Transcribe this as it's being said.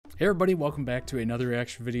Hey everybody, welcome back to another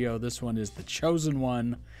reaction video. This one is The Chosen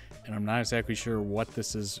One, and I'm not exactly sure what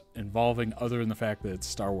this is involving other than the fact that it's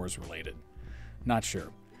Star Wars related. Not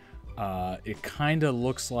sure. It kind of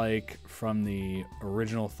looks like from the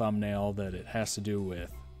original thumbnail that it has to do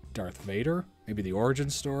with Darth Vader, maybe the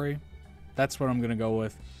origin story. That's what I'm going to go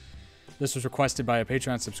with. This was requested by a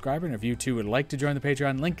Patreon subscriber, and if you too would like to join the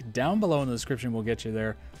Patreon, link down below in the description will get you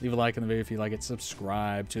there. Leave a like on the video if you like it,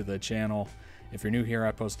 subscribe to the channel. If you're new here,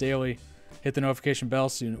 I post daily. Hit the notification bell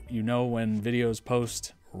so you know when videos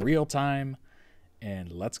post real time, and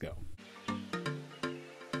let's go. There's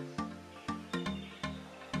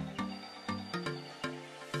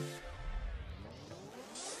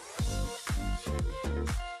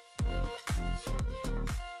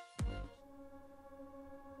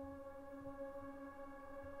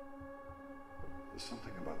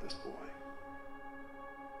something about this boy.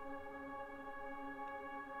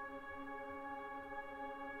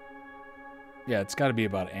 Yeah, it's got to be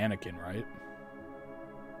about Anakin, right?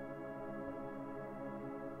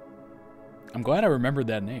 I'm glad I remembered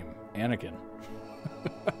that name, Anakin.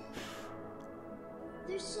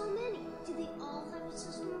 There's so many. Do they all have a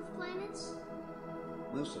system of planets?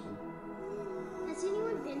 Most of them. Has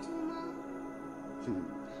anyone been to them all?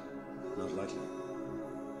 Not likely.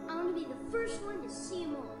 I want to be the first one to see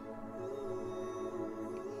them all.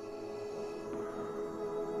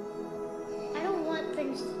 I don't want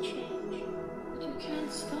things to change. You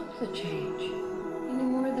can't stop the change, any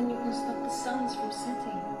more than you can stop the suns from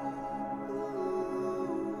setting.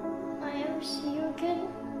 Will I ever see you again?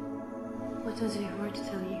 What does your heart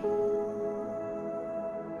tell you?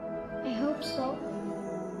 I hope so.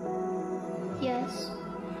 Yes.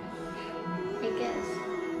 I guess.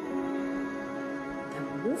 Then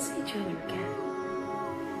we'll see each other again.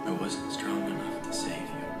 I wasn't strong enough to save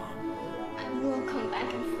you, Mom. I will come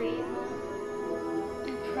back and free you, Mom. I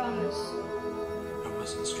promise. I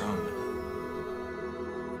wasn't strong enough.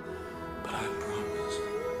 But I promise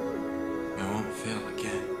I won't fail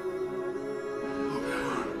again.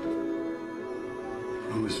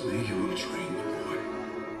 Promise me you will train the boy.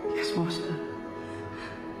 Yes, Master.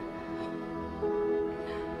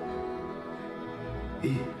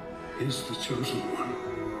 He is the chosen one.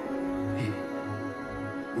 He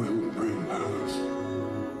will bring balance.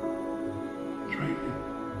 Train him.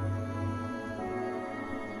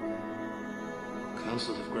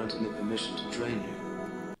 Council have granted me permission to train you.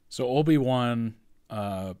 So Obi-Wan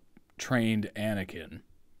trained Anakin,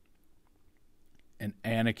 and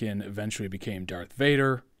Anakin eventually became Darth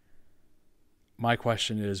Vader. My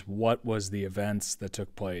question is, what was the events that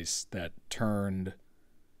took place that turned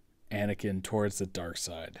Anakin towards the dark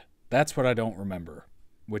side? That's what I don't remember,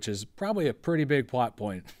 which is probably a pretty big plot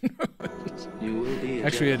point. You will be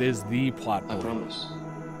Actually, Jedi. it is the plot I point. promise.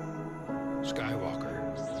 Skywalker,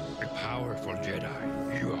 a powerful Jedi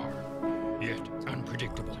you are, yet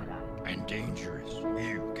unpredictable and dangerous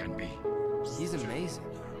you can be. He's amazing.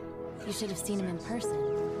 You should have seen him in person.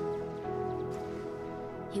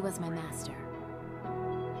 He was my master.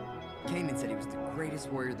 Kanan said he was the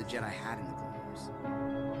greatest warrior the Jedi had in the Clone Wars.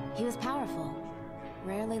 He was powerful,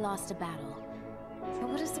 rarely lost a battle. But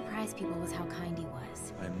what has surprised people was how kind he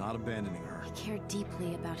was. I am not abandoning her. He cared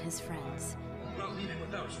deeply about his friends Not leaving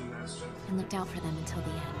without you, Master. and looked out for them until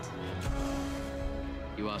the end.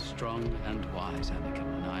 You are strong and wise, Anakin,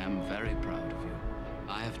 and I am very proud of you.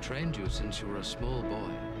 I have trained you since you were a small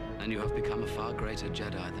boy, and you have become a far greater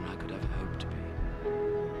Jedi than I could ever hope to be.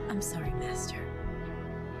 I'm sorry, Master,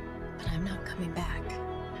 but I'm not coming back.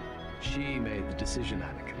 She made the decision,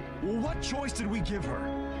 Anakin. Well, what choice did we give her?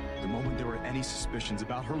 The moment there were any suspicions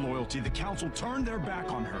about her loyalty, the Council turned their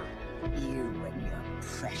back on her. You and your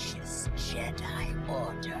precious Jedi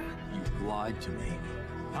Order. You've lied to me.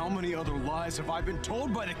 How many other lies have I been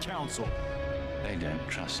told by the Council? They don't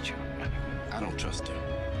trust you, Anakin. I don't trust you.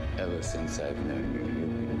 Ever since I've known you,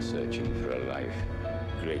 you've been searching for a life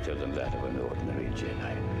greater than that of an ordinary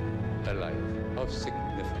Jedi. A life of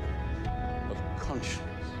significance, of conscience.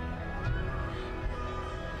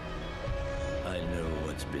 I know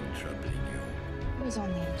what's been troubling you. It was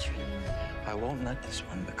only a dream. I won't let this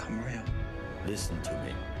one become real. Listen to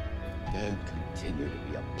me. Don't continue to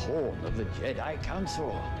be a pawn of the Jedi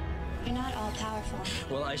Council. You're not all powerful.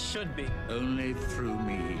 Well, I should be. Only through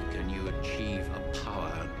me can you achieve a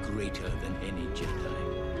power greater than any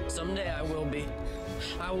Jedi. Someday I will be.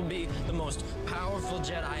 I will be the most powerful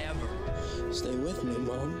Jedi ever. Stay with me,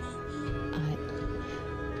 Mom.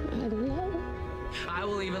 I love. I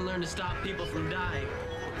will even learn to stop people from dying.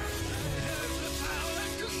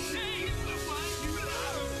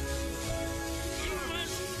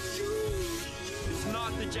 It's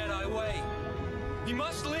not the Jedi way. He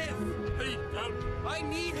must live. live! Please don't! I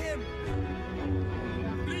need him!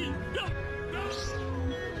 Please don't!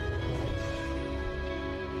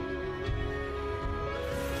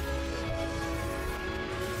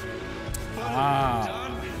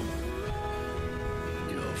 Ah.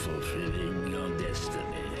 You're fulfilling your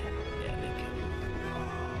destiny, Anakin.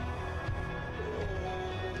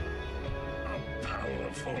 A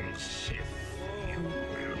powerful Sith you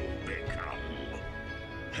will become.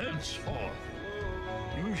 Henceforth,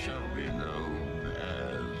 you shall be known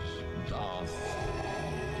as Darth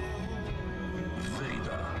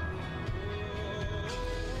Vader.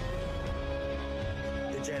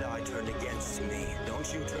 The Jedi turned against me.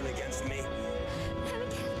 Don't you turn against me?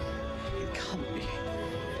 You can't be.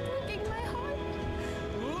 Breaking my heart.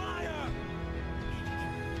 Liar!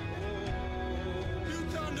 You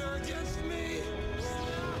turned her against me!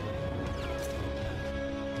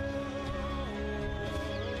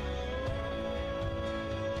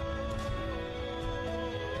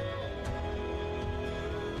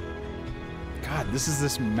 God, this is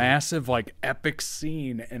this massive, like, epic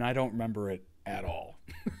scene, and I don't remember it at all.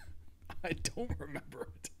 I don't remember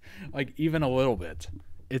it. Like, even a little bit.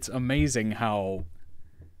 It's amazing how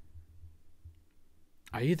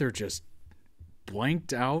I either just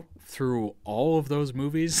blanked out through all of those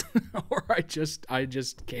movies, or I just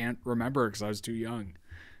can't remember because I was too young.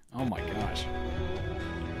 Oh my gosh.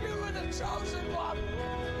 You were the chosen one!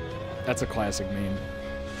 That's a classic meme.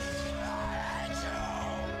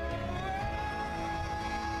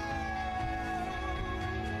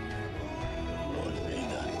 Lord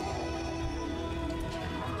Vader,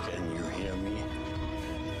 can you hear me?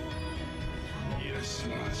 Yes,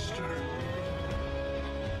 Master.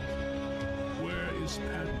 Where is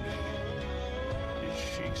Padme? Is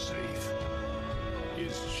she safe?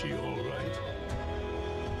 Is she all right?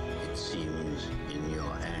 It seems in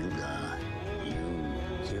your anger, you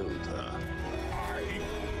killed her.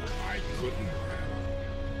 I couldn't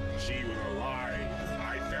have. She was alive.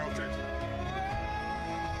 I felt it.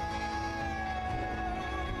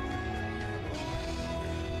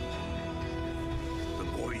 The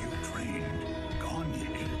boy you trained, gone he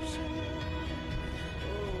is.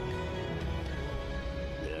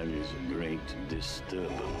 There is a great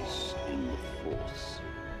disturbance in the Force.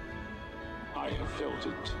 I have felt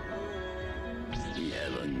it. We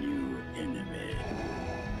have a new enemy.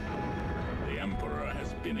 The Emperor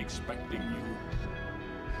has been expecting you.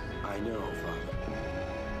 I know, Father.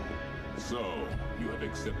 So, you have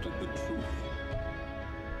accepted the truth.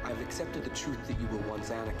 I've accepted the truth that you were once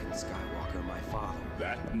Anakin Skywalker, my father.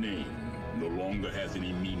 That name no longer has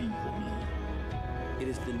any meaning for me. It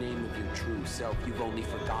is the name of your true self. You've only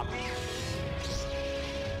forgotten.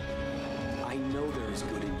 I know there is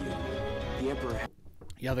good in you. The Emperor...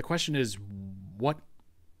 Yeah, the question is, what...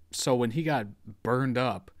 So when he got burned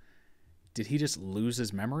up, did he just lose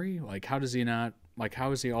his memory? Like, how does he not... Like,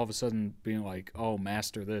 how is he all of a sudden being like, oh,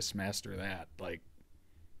 master this, master that? Like,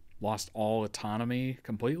 lost all autonomy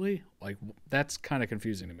completely? Like, that's kind of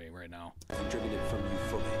confusing to me right now. I've driven it from you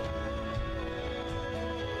fully.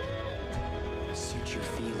 Suit your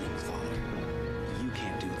feelings, Father. You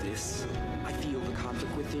can't do this. I feel the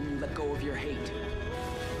conflict within you. Let go of your hate.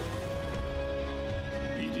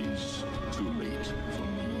 It is too late for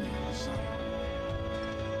me, son.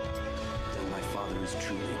 Then my father is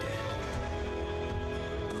truly dead.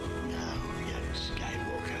 Now, young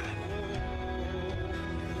Skywalker,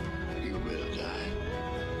 you will die.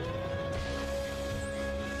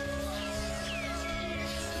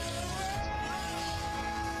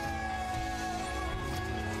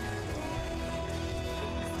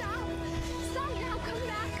 Stop! Stop now! Come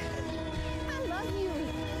back! I love you!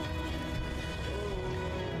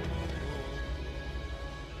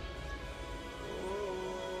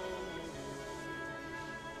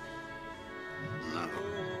 Now,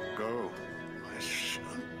 go, my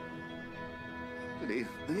son. Leave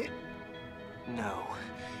me. No,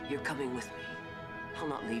 you're coming with me. I'll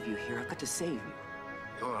not leave you here. I've got to save you.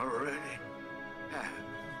 You already have.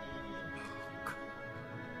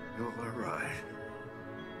 You were right.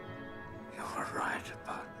 You were right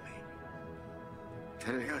about me.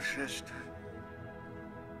 Tell your sister.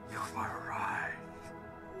 You were right.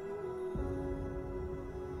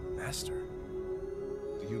 Master,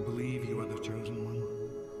 do you believe you are the chosen one?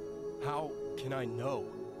 How can I know?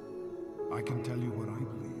 I can tell you what I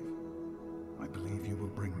believe. I believe you will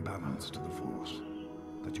bring balance to the Force.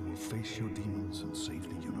 That you will face your demons and save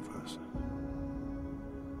the universe.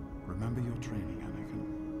 Remember your training,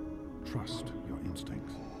 Anakin. Trust your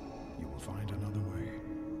instincts. You will find another way.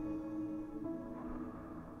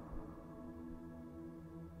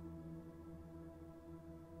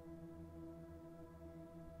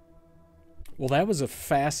 Well, that was a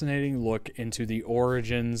fascinating look into the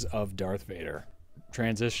origins of Darth Vader,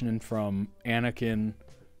 transitioning from Anakin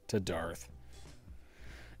to Darth.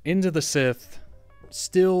 Into the Sith,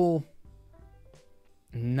 still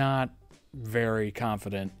not very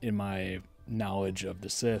confident in my knowledge of the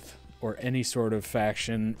Sith or any sort of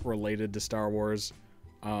faction related to Star Wars.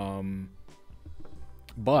 But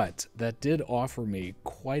that did offer me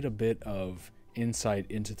quite a bit of insight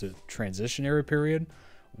into the transitionary period,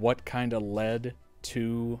 what kind of led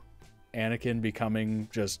to Anakin becoming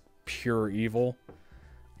just pure evil,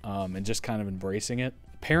 and just kind of embracing it.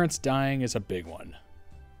 Parents dying is a big one.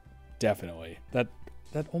 Definitely. That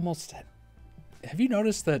almost... Have you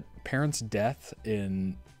noticed that parents' death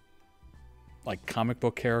in like comic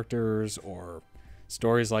book characters or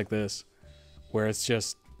stories like this, where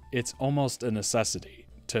it's almost a necessity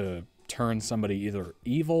to turn somebody either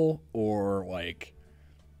evil or like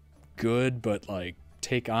good, but like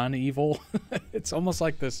take on evil? It's almost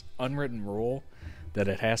like this unwritten rule that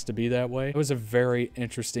it has to be that way. It was a very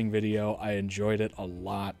interesting video. I enjoyed it a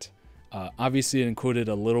lot. Obviously it included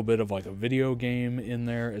a little bit of like a video game in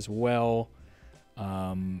there as well.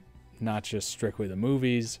 Not just strictly the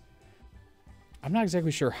movies. I'm not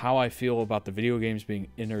exactly sure how I feel about the video games being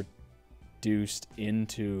introduced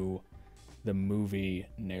into the movie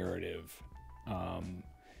narrative.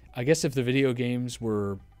 I guess if the video games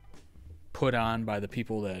were put on by the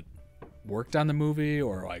people that worked on the movie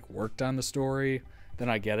or like worked on the story, then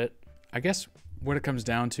I get it. I guess what it comes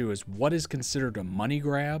down to is what is considered a money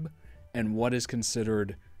grab and what is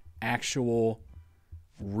considered actual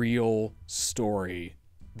real story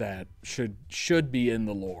that should be in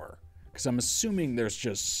the lore. Because I'm assuming there's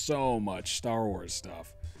just so much Star Wars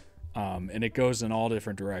stuff, and it goes in all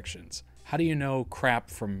different directions. How do you know crap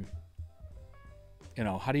from,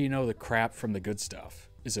 how do you know the crap from the good stuff?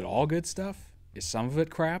 Is it all good stuff? Is some of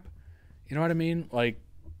it crap? You know what I mean? Like,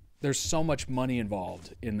 there's so much money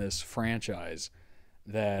involved in this franchise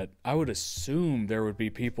that I would assume there would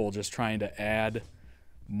be people just trying to add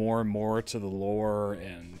more and more to the lore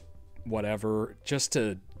and whatever just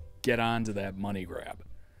to get onto that money grab.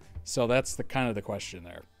 So that's the kind of the question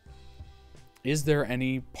there. Is there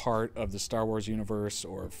any part of the Star Wars universe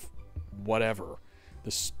or whatever,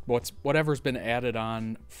 whatever's been added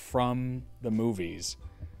on from the movies,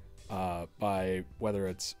 by whether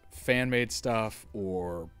it's fan-made stuff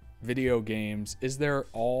or video games, is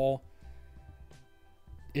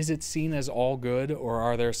it seen as all good, or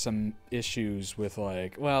are there some issues with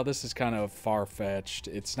like, well, this is kind of far-fetched,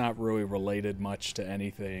 it's not really related much to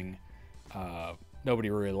anything, nobody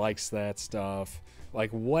really likes that stuff?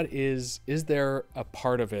 Like, is there a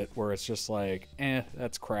part of it where it's just like,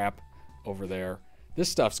 that's crap over there, this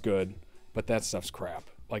stuff's good, but that stuff's crap?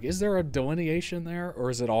 Like, is there a delineation there, or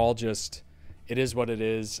is it all just, it is what it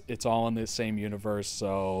is, it's all in the same universe,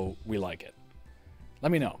 so we like it?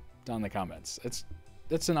 Let me know down in the comments.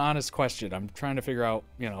 It's an honest question. I'm trying to figure out,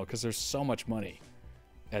 because there's so much money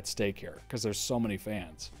at stake here, because there's so many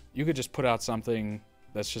fans. You could just put out something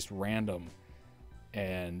that's just random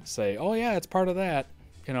and say, oh yeah, it's part of that,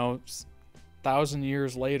 1,000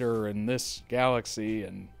 years later in this galaxy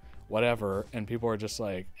and whatever, and people are just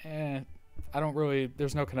like, I don't really,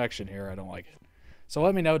 there's no connection here, I don't like it. So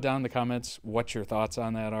let me know down in the comments what your thoughts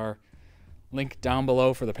on that are. Link down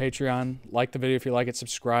below for the Patreon. Like the video if you like it,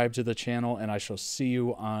 subscribe to the channel, and I shall see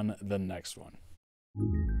you on the next one.